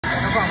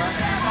We'll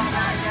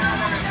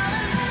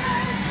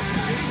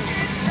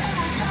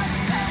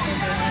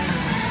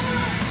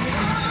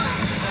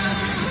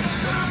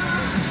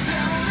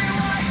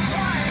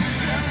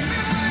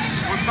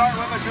start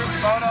with a group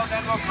photo,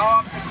 then we'll call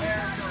up the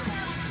characters.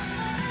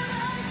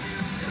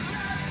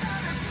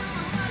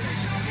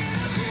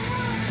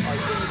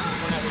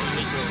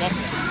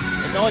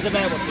 It's always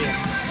available to you.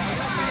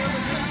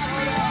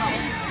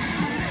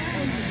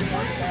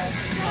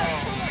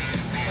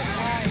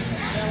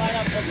 Line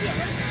up over here.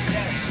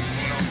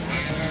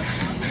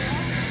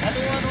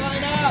 Everyone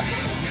line up!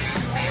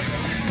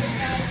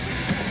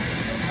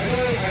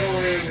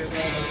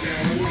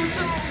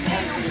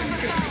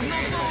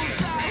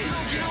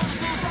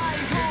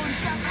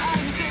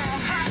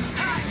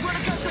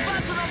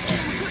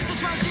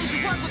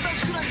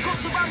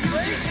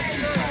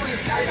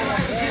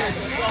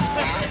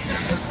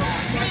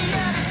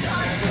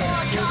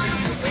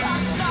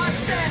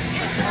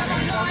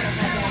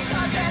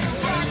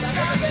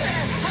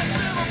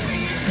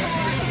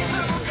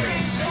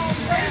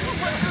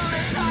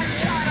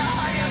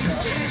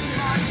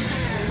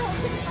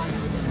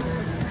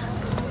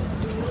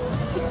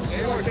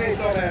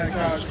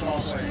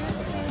 Cosplay.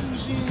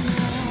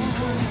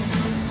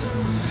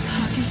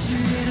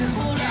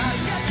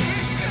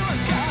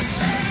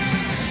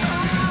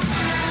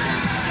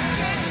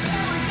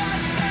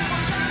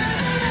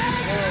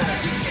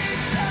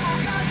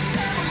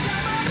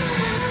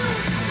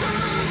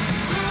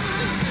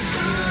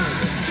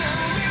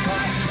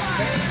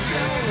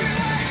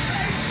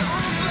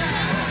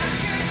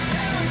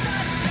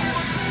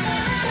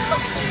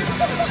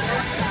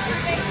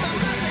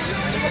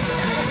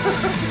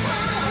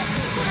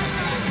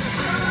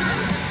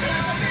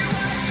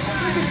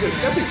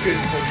 That'd be good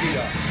for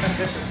Gia.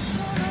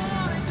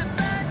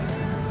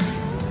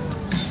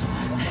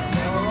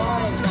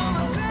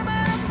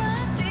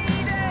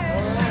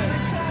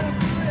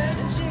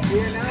 We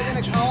are now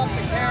going to call up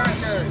the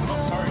characters.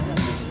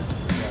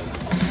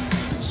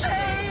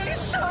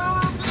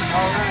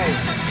 All right.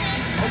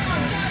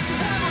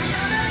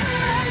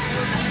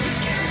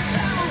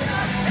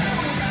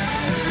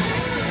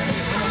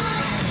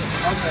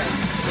 Okay.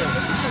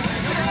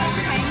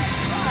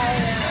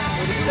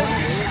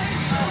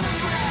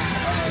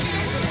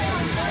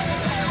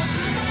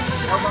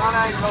 Come on,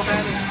 Uncle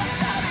Benny.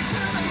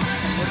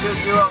 We'll just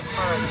do up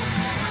first.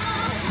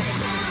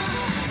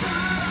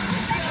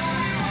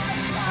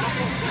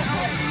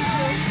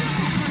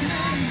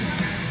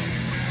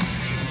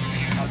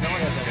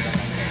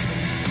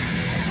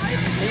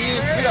 Can you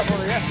scoot up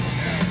over here?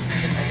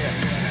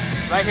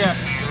 Right here.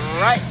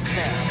 Right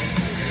there.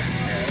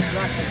 It's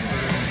not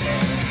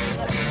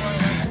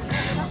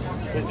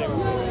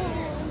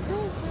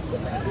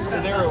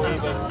because they were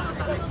waving.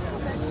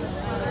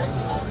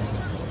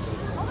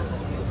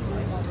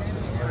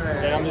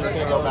 Then I'm just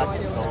gonna go back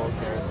to solo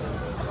characters.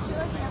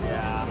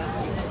 Yeah.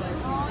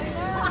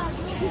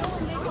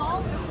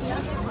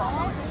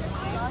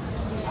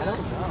 I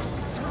don't know.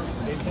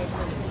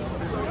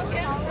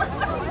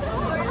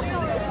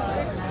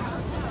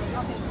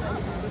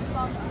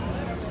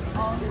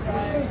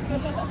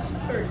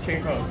 Chain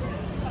pose.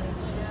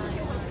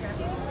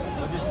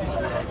 We'll just do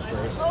this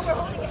first. Oh, we're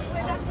holding it.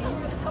 That's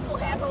a couple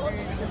handholds.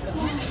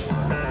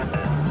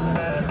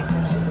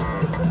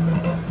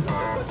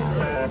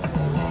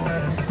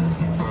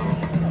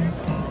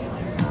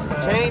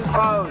 Change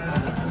pose.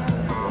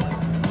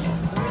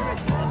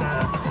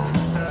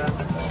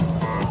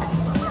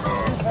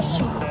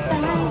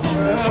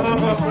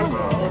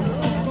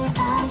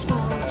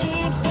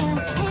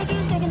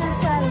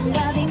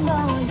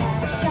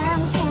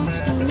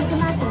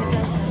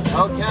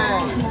 Okay.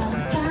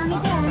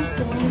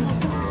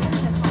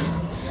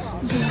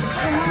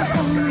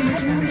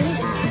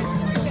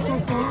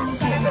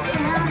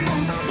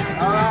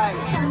 All right.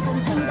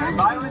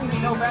 Byron,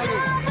 no Benny.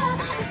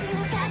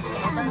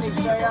 No Benny,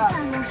 stay up.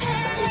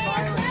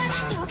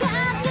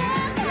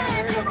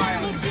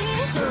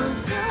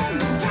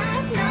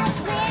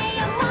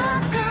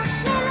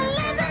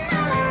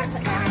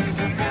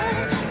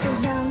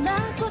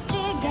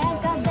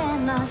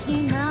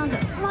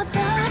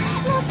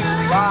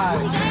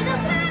 Five,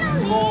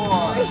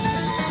 4, 3,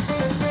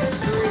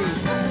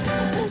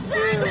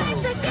 2,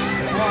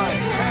 1.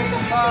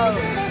 Change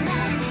pose.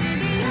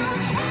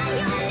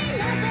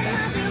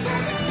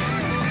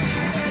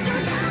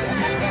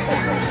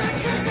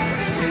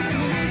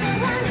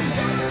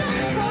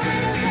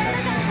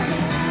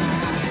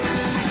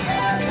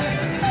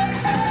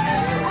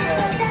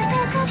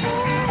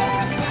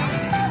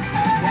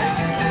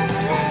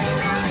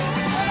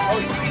 Oh,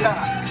 yeah.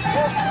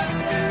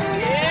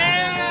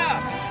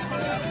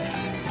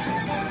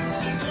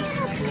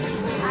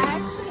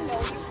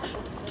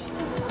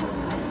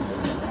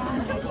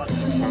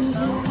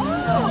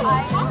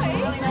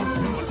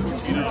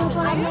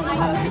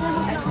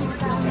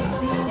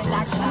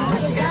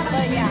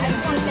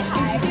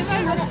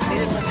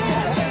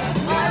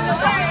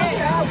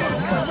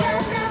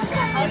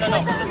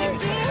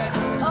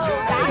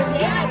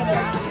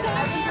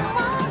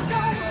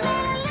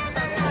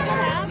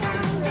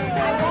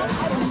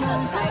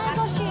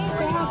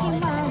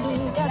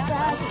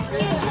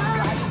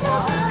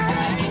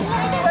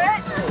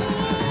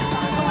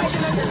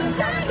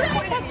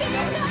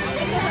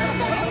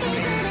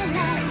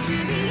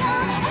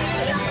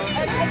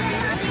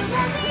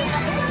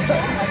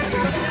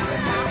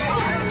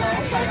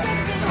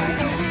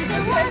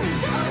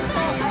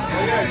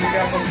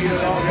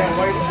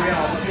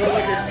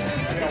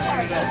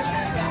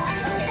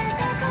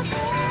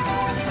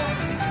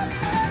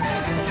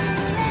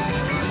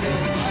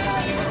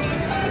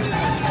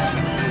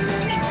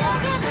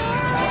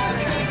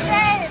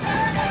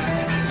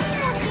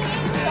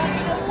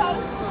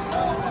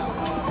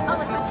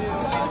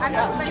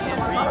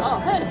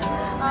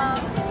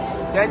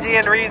 Genji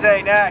and Rize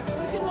next.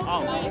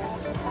 Oh.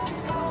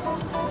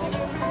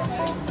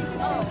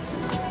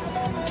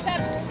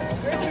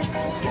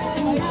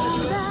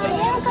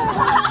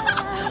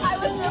 I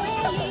was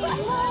really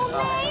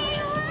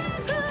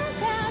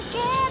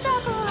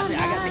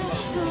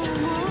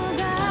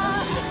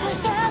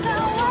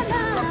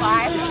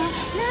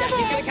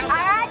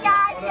Alright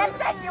guys, get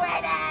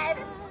situated!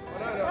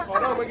 Oh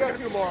no, we got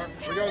two more.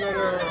 We got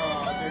another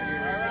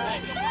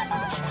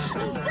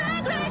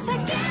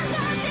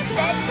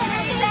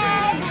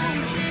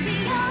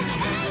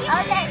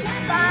Okay,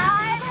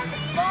 5,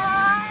 4,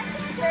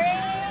 3,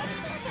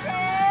 2,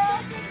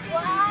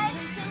 1.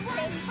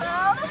 Change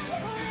pose.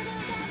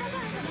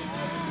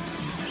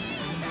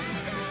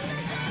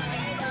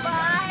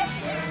 5.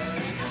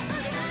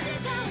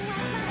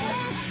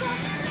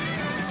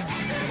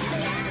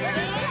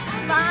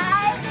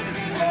 5,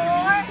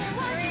 4,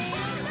 3,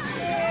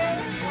 2,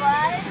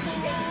 1.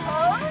 Change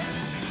pose.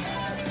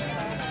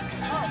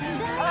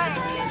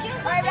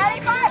 Alright, ready?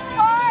 5,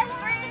 4,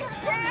 3,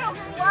 2,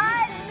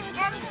 1.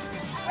 And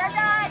we're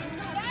done.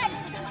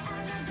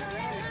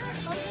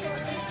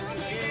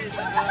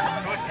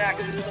 What's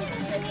next?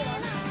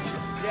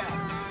 Yeah.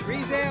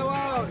 Rize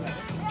alone.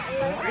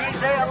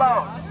 Rize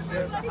alone.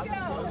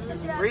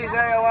 Rize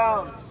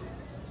alone.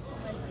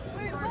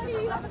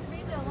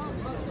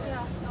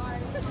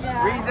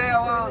 Rize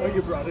alone. Oh,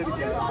 you brought it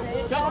again.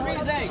 Just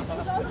Rize.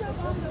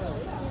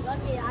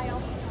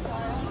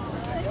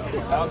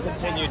 I'll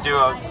continue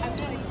duos.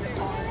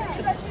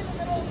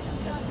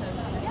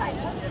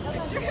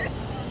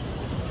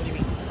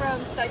 From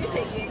that you're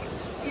taking.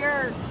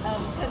 You're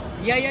because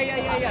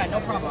Yeah. No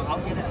problem. I'll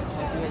get it.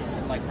 I'll do it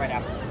like right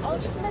after. I'll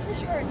just message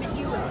her and admit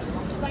you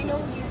because I know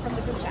you from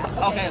the group chat.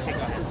 Okay, go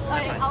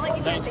ahead. I'll let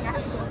you do Thanks. anything. I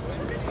have to go.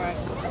 Alright.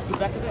 Go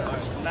back to this.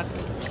 Come back to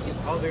this.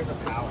 Oh, there's a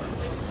power.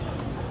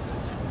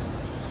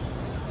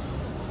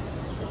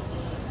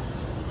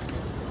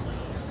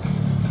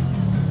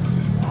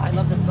 Oh, I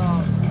love this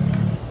song.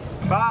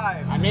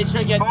 5. I made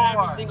sure to get 4,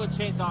 every single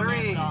chainsaw 3,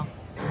 Man song.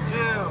 2,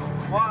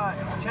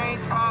 1.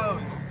 Change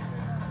pose.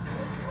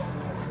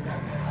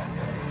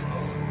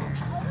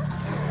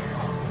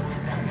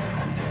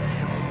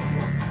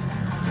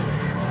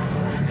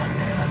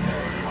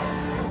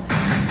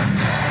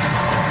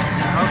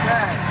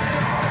 Okay.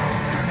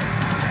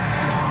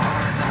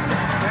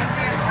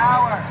 Genji and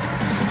power.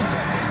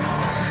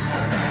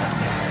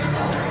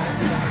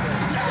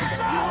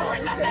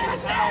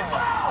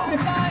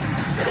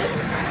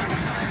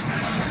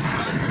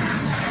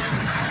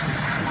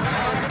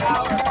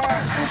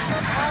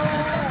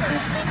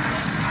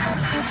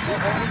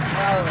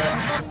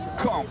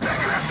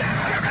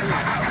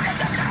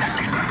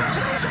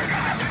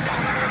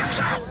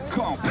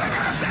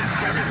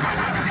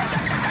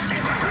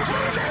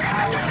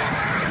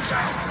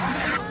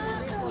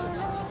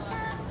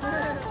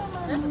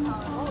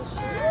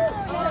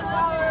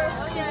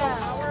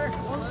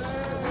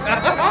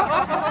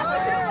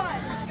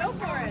 Go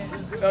for it.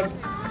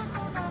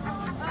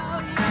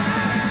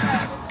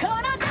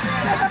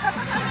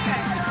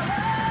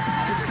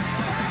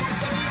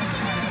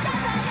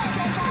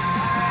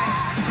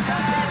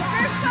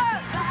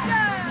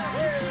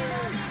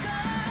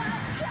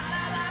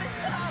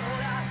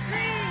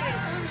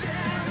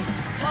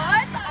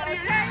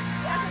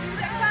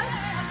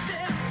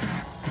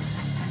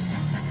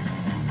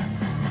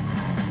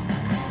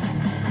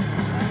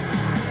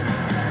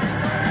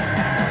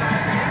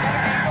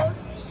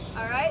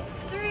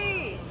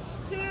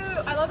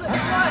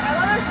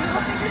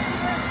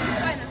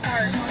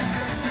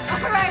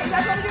 Alright, you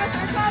guys want to do a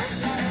third pose?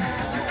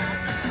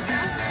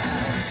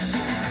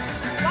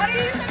 Why do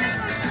you use something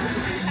like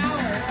super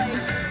power? Like,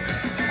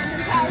 and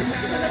then power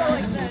just in the middle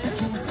like this.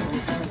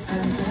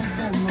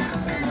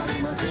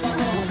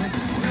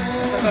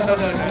 No.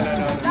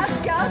 That's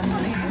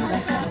funny.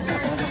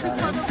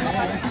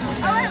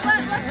 Oh wait,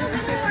 let the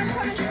little one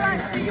come in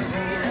front so you can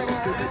see it.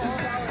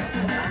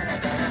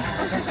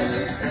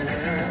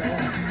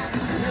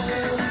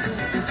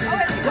 Oh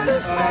wait, you go to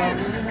the side.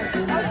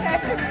 Okay.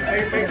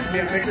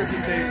 Make sure she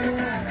stays.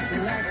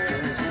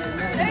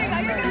 There you go,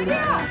 you're good,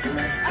 yeah.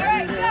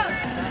 Alright, go.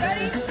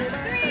 Ready?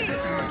 3, 2,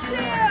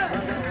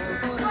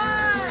 1.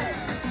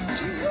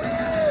 Do you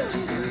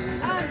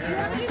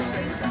want me to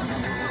sing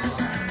something?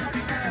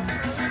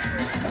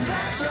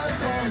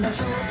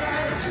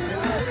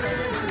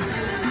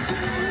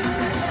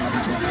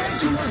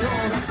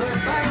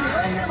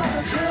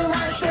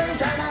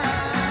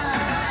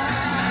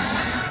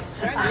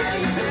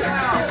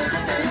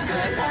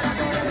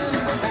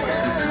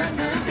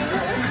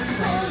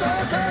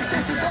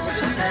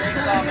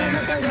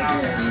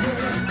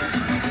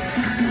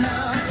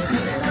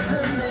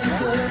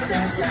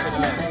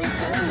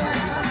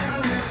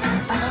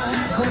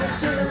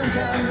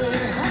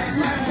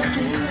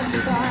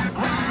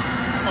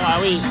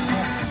 Shall we?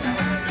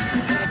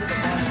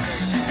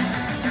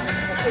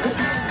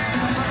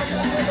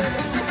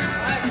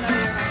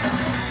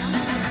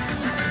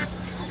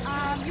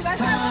 You guys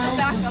have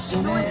to back up.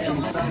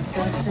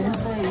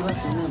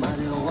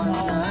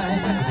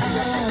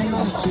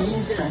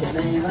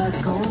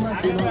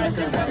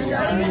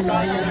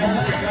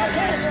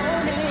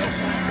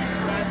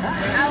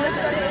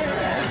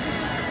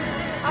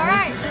 All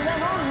right.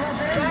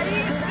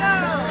 Ready? Go.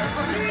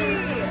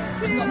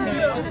 3, 2,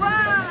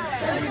 1.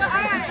 All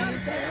right.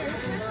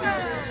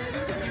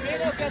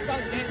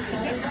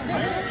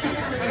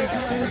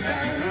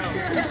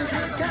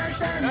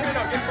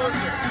 No, get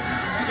closer.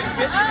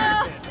 Get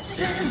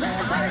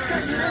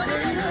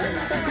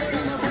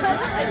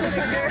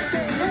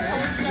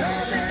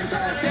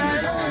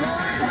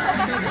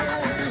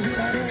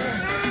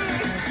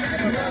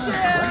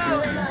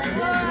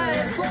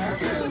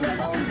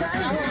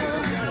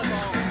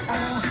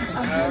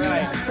All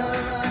right.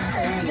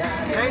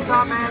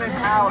 Chainsaw Man and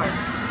Power.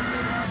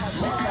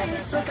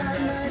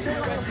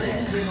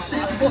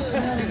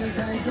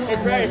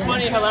 It's very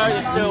funny,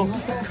 hilarious too.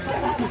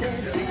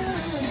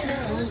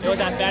 There was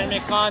that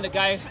badminton con, the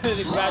guy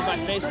really grabbed my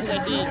face in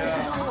the knee,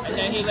 and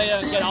then he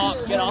later get on.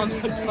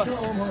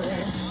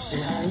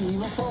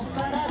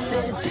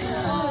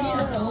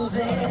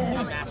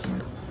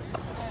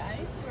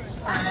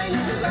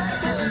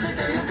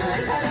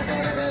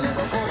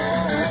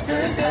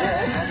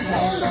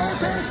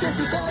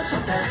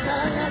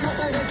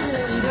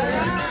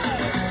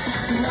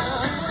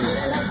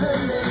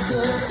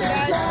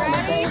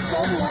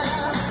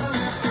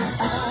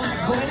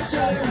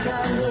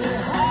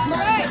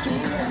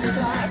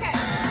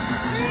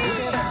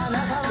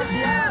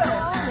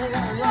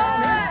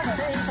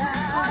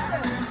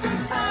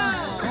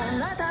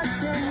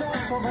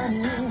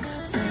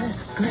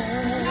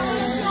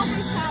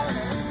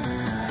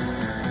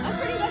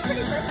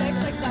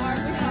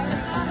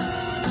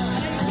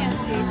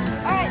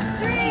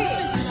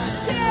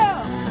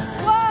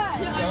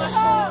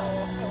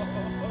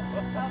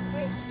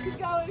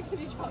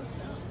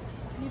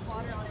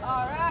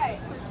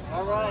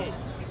 All right.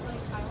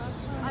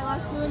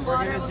 Eyelash glue and We're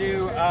water. gonna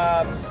do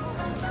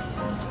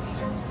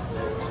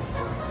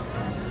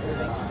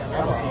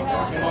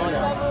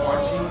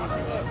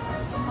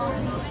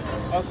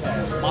Okay.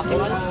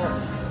 Makimas?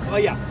 oh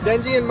yeah,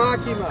 Denji and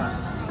Makima.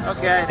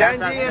 Okay.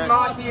 Denji and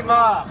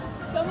Makima.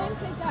 Someone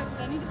take that.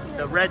 I need to see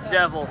The Red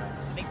Devil.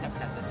 Make them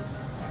sensitive.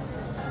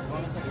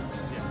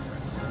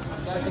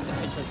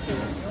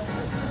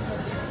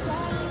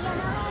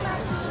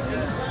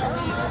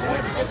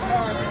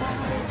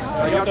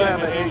 You have to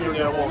have an angel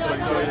there walk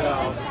like so you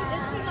know.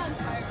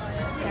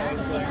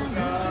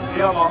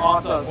 You have an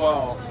author as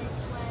well.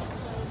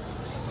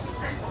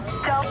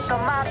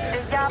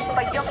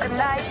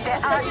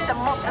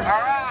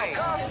 Alright,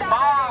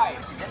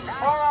 5,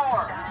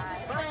 4,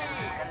 3,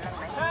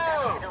 2,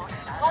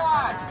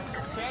 1,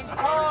 change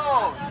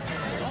pose.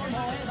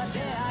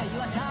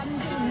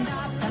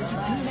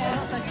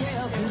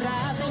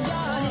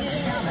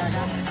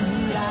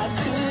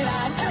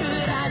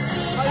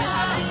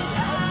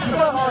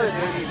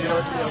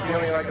 You're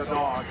feeling like a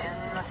dog.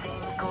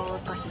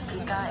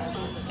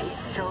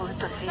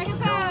 Second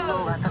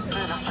pose.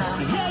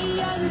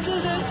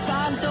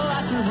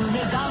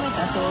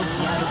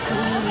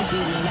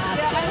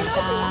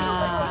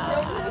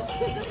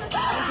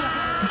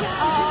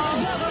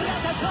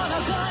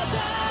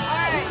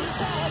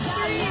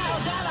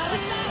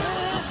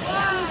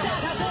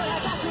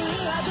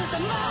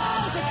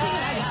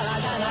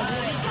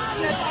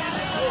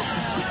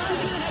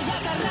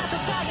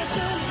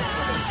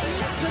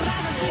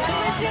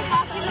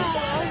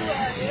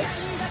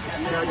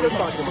 Yeah, just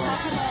Makima.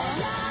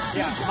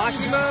 Yeah,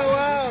 Makima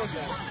alone.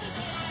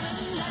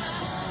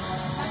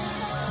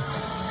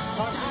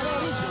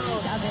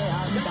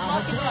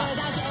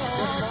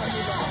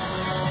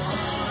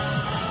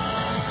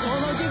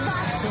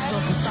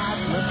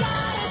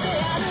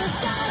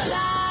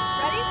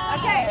 Ready?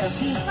 Okay.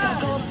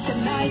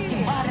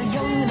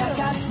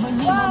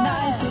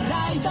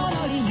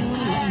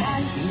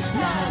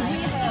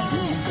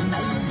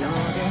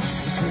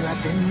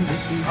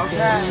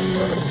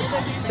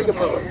 Take a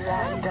pose.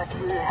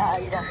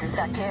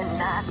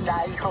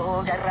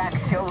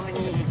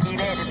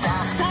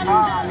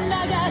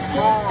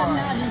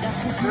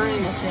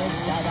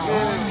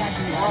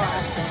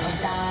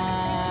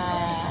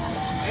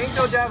 エンジ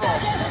ョジャボ。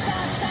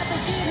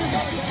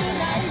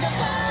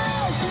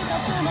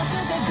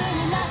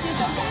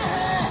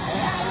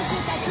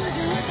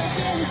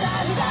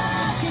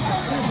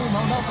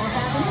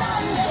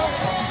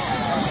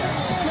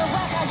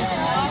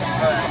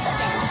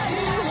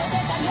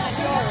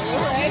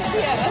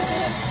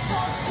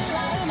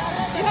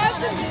You have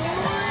to do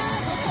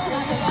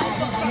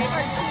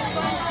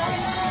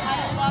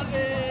I love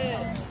it.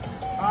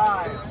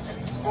 5,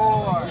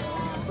 4,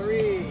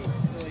 3,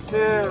 2,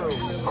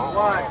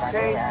 1,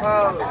 change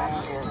pose.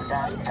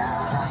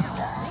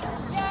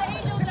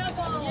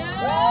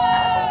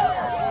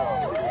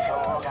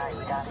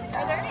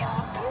 Are there any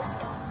offies?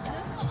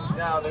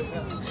 Now, is there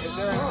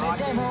an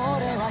audience?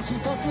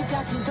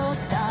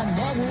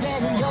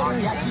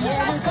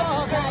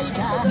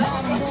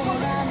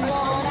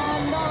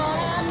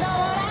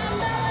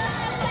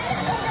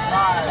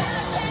 Five,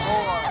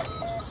 four,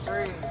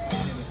 three,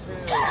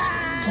 two,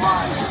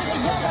 one.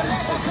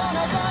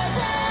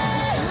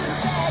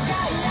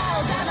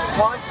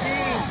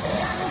 Punching!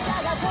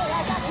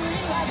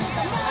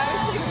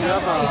 皆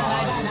さん、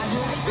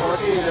コー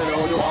ヒーでお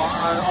料あ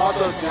と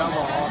でも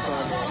あと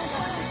で。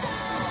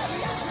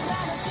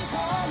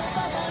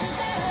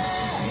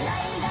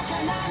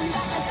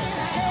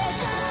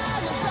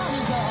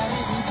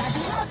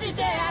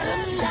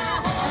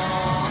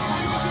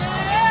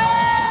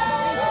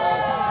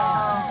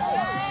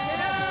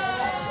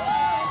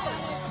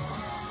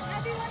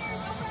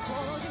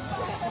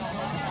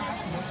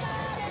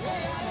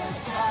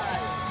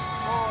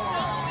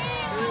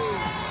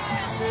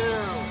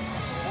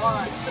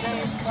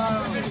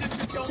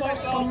ちょっ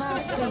と待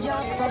ってや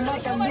っぱま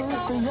たルー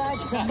プやっ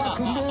たばく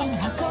るん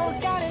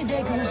憧れ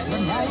でぐじゃ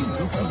ない実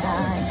際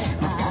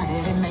またれ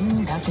る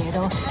面だけど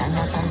あな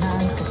たなん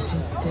て知っ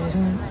てる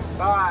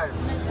 5,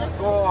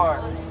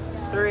 4,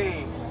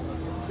 3,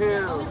 2,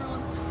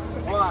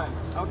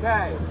 1.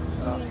 Okay.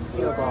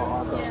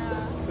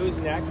 Who's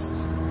next?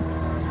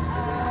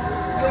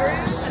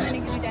 Yours, and then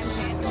you can do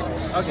dancing.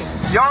 Okay.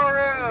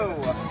 Yoru!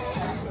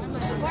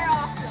 We're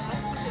awesome.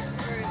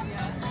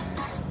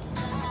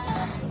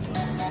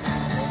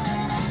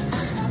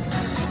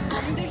 I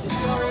think there's just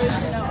Yorus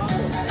and no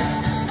awesome.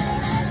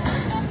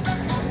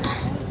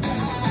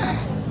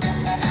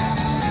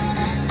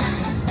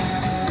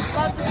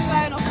 Love the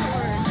spinal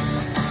cord.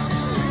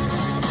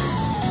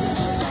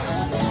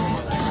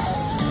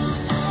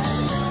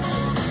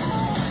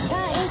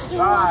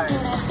 5,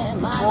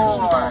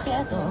 4,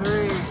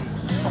 3,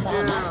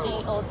 2,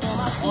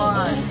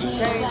 1.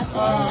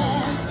 Chainsaw.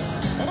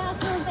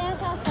 Yeah.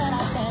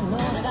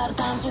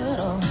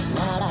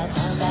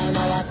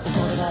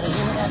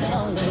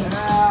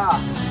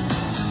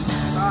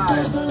 5,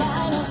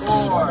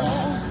 4,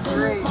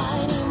 3,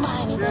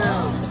 2,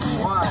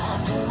 1.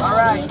 All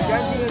right,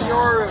 Genji and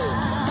Yoru.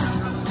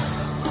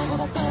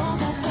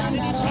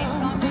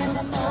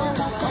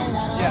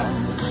 Yeah.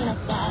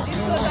 We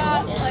still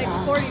got like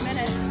 40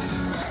 minutes.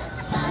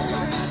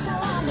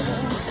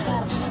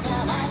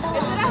 Is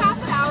it a half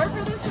an hour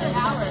for this or an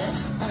hour?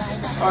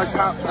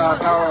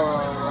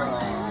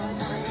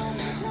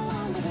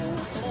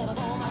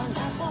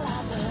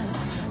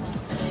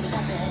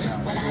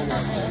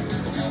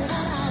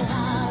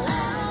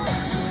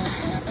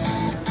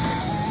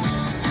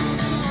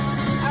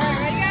 Alright,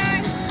 ready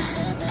guys?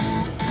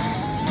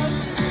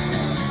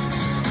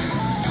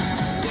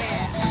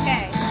 Yeah,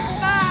 okay.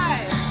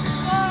 5,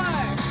 4,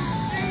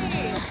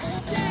 3,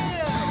 2,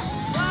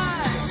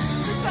 1.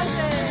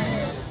 Suppresses.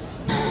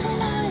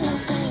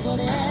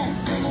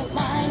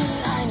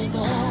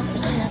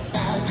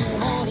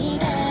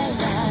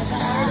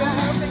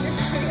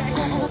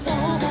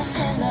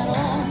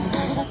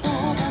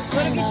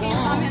 What if you change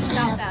comments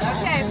without that?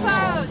 Okay,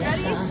 pose.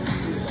 Ready?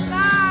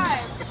 5,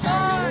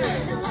 4,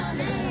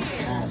 3,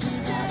 2,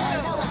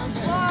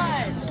 1.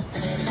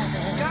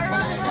 Yoru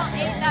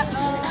ate that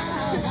pose.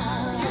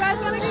 Do you guys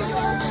want to do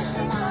Yoru?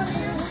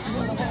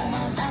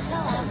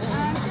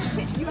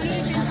 You want to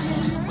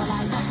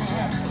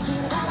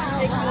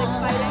do like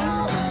fighting?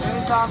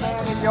 Chainsaw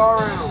Man and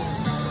Yoru.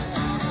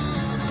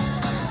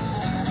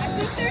 I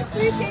think there's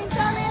 3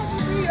 Chainsaw Mans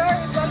and 3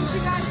 Yorus. Why don't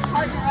you guys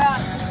partner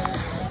up?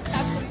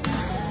 Have some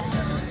fun.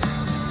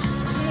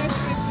 I think there's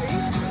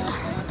 3.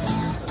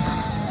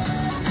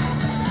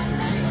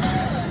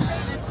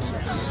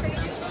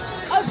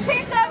 Oh,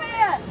 Chainsaw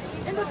Man!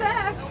 In the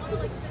back!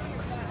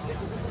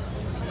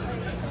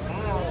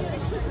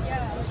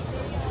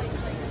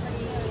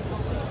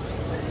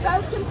 You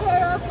guys can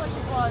pair up like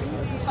one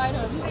and fight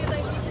him.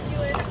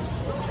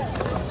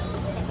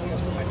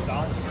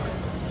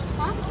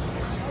 Huh?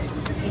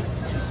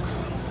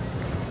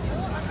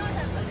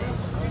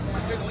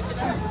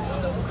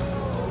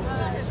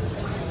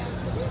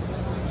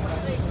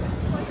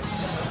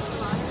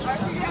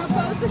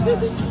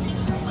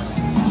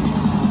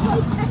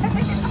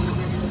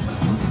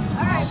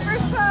 Alright,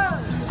 first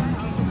pose.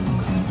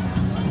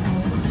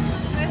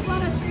 You guys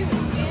want to shoot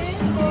in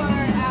or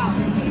out?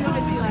 What do you want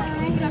to do? Like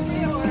 3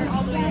 separate or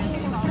all the way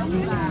in?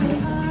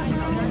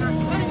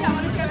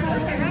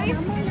 Okay, ready? You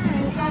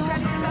guys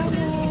ready for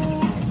poses?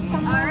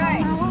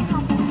 Alright.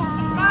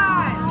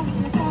 5,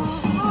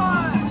 4,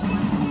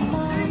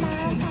 3,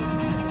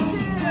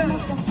 2,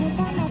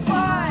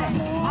 1.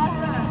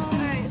 Awesome.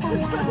 Alright, so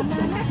pose.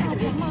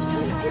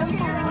 You'll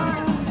get your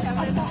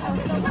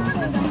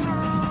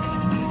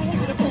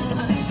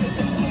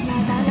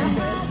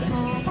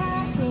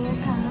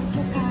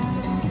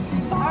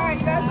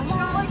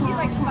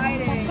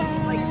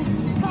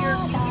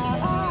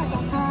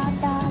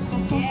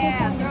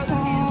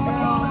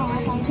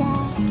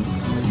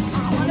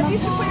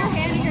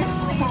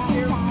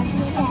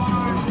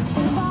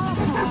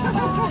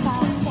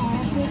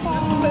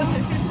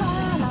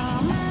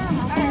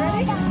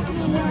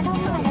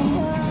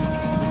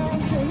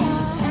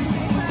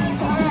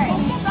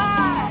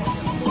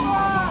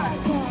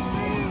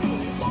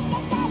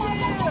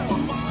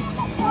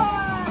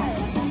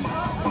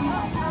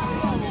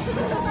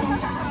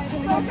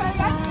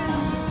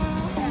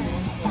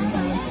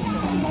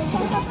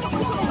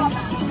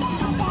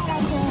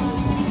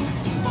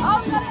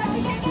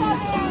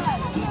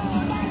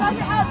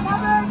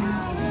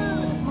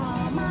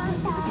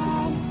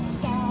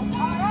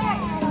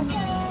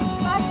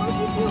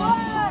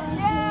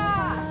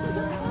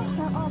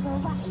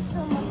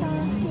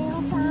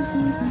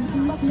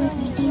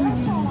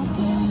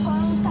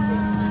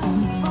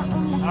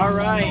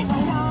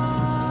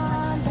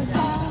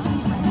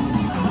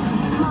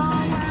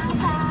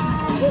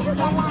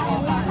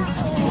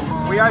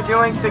We are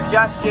doing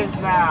suggestions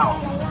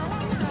now.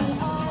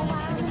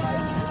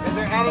 Is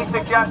there any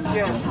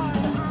suggestions?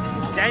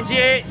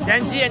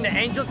 Denji and the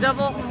Angel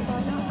Devil?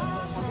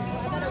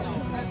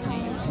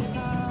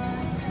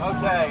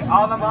 Okay,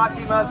 all the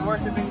Makimas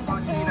worshiping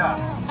Pochita.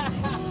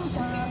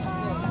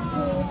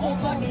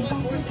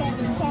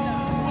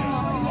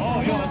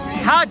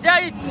 How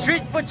dare you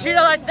treat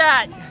Pochita like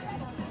that?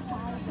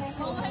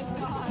 Oh my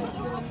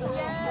god.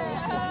 Yeah.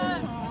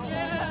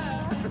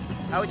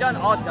 Have we done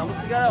all doubles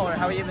together, or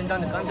have we even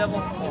done the gun double?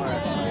 Or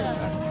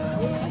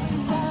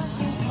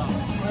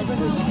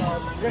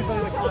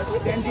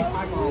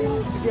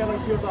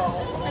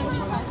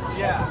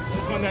Yeah.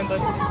 This one then. Okay.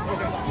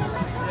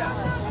 Yeah.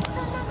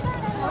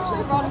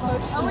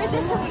 Oh wait,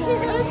 they're so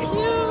cute. That's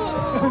cute.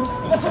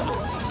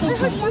 They're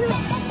so cute.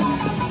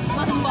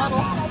 Last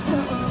bottle.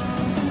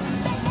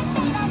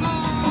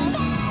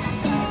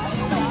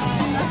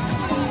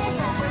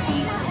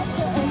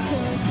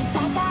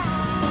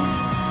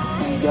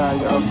 Yeah,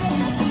 yeah.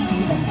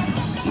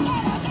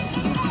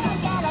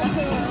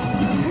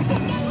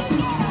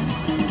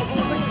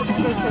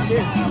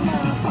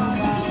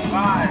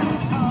 5,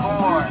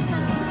 4,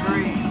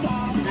 3,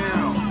 2,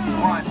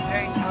 1.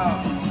 Change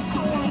pose.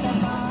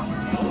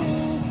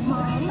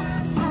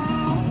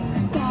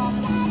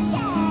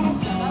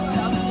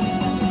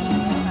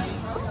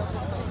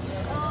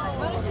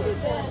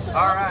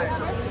 All right.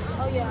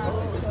 Oh yeah.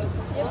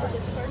 Do you have the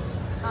Discord?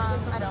 I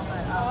don't,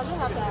 but I'll just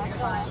have to ask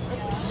why.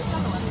 It's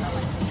on the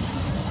website.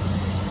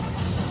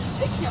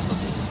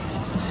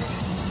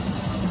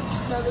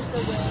 No, they're so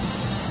good.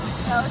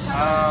 No, it's not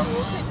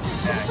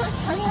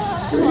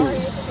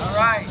All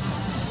right.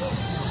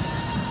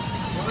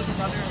 What was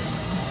another?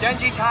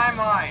 Genji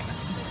timeline.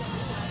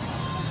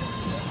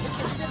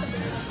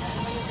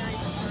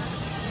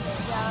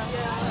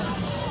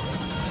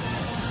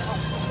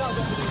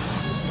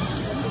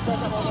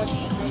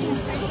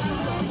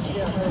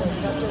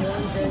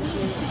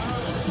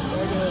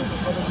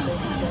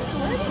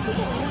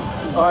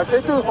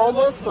 They do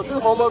homework, so do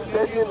homework,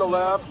 Genji in the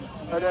lab,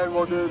 and then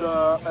we'll do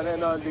the, and then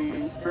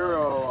the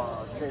bureau,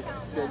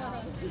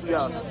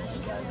 yeah.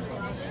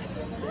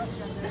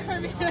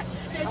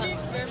 Genji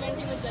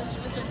experimenting with gender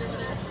over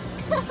there.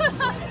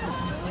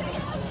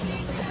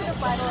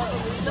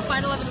 The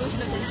final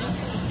evolution of Genji.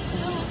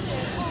 Oh,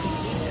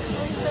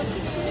 he's so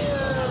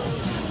cute.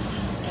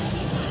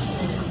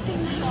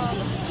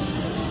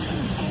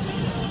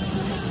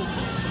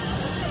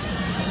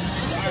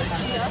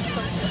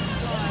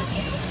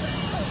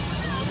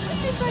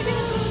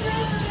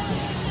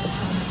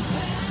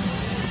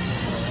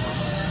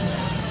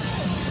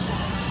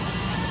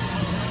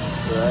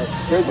 Alright,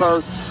 change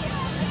pose.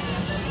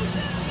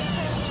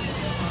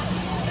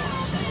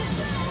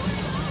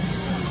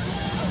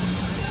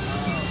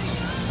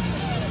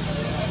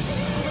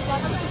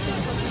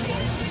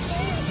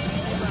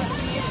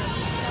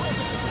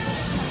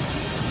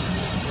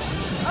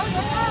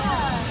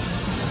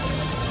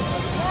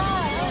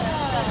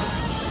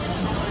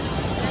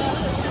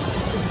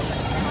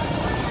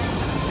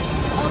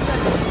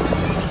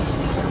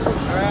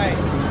 All right.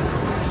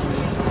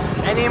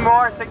 Any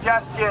more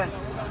suggestions?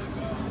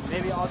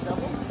 maybe all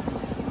doubles?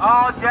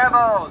 All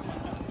devils.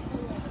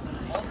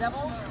 All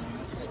devils?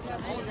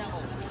 All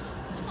devils.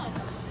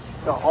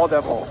 No, all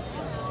devil.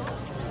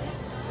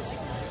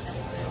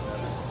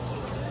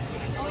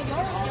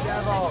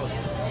 Devils.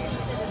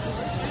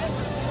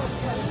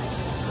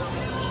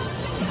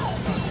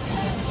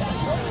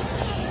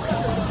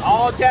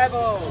 All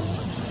devils.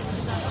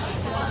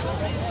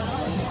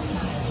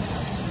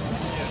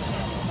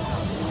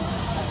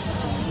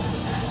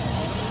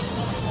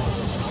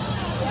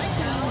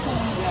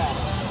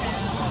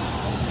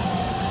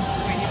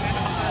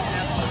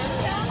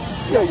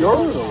 Yeah,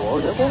 you're the war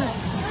devil.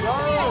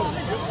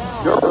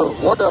 You're the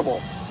war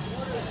devil.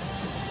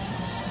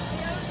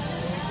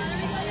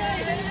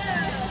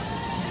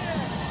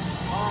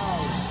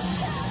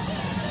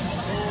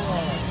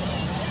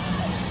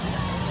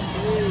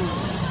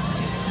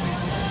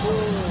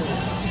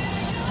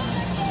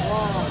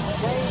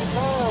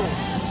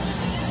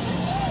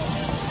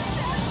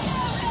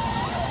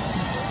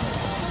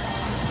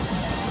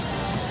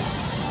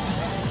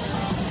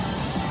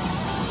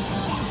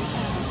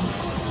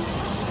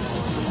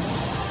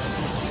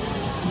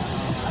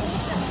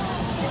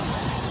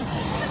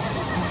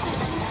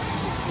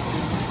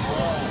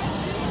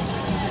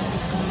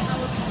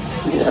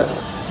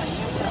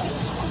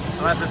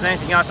 Unless there's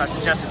anything else, I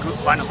suggest a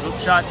final group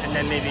shot, and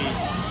then maybe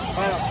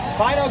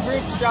Final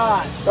group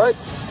shot. Right.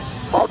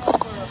 Final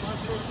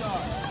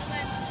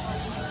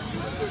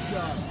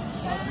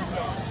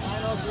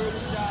group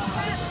shot.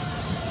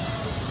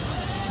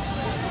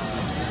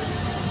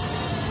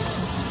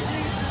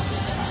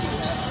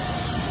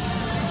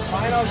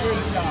 Final group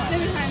shot.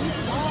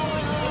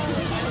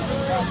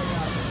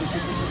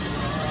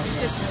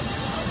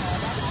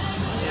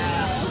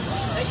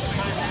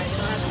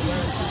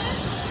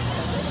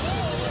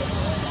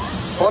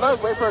 Hold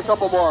on, wait for a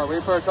couple more.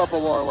 Wait for a couple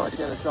more. I want to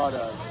get a shot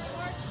at it.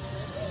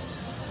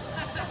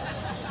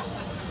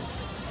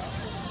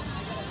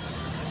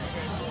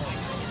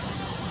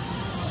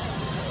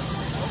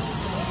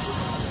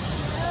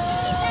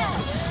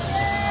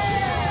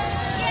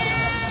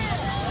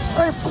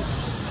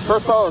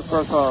 First pose,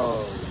 first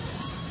pose.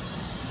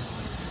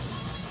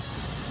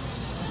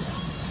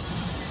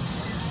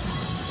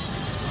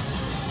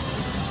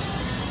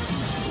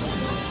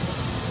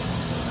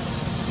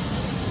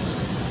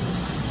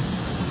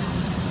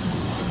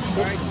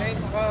 All right,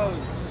 change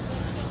pose.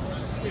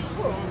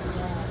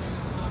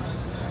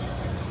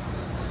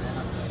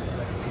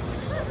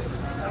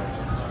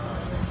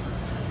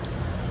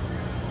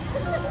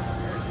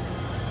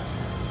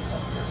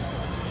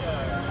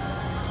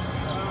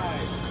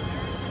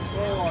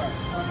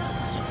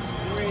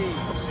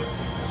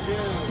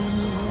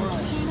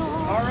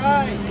 All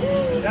right,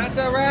 that's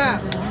a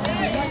wrap.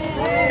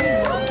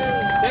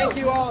 Thank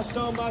you all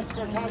so much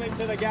for coming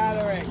to the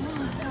gathering.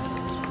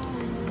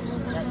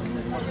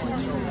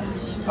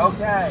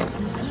 Okay,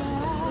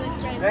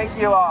 thank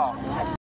you all.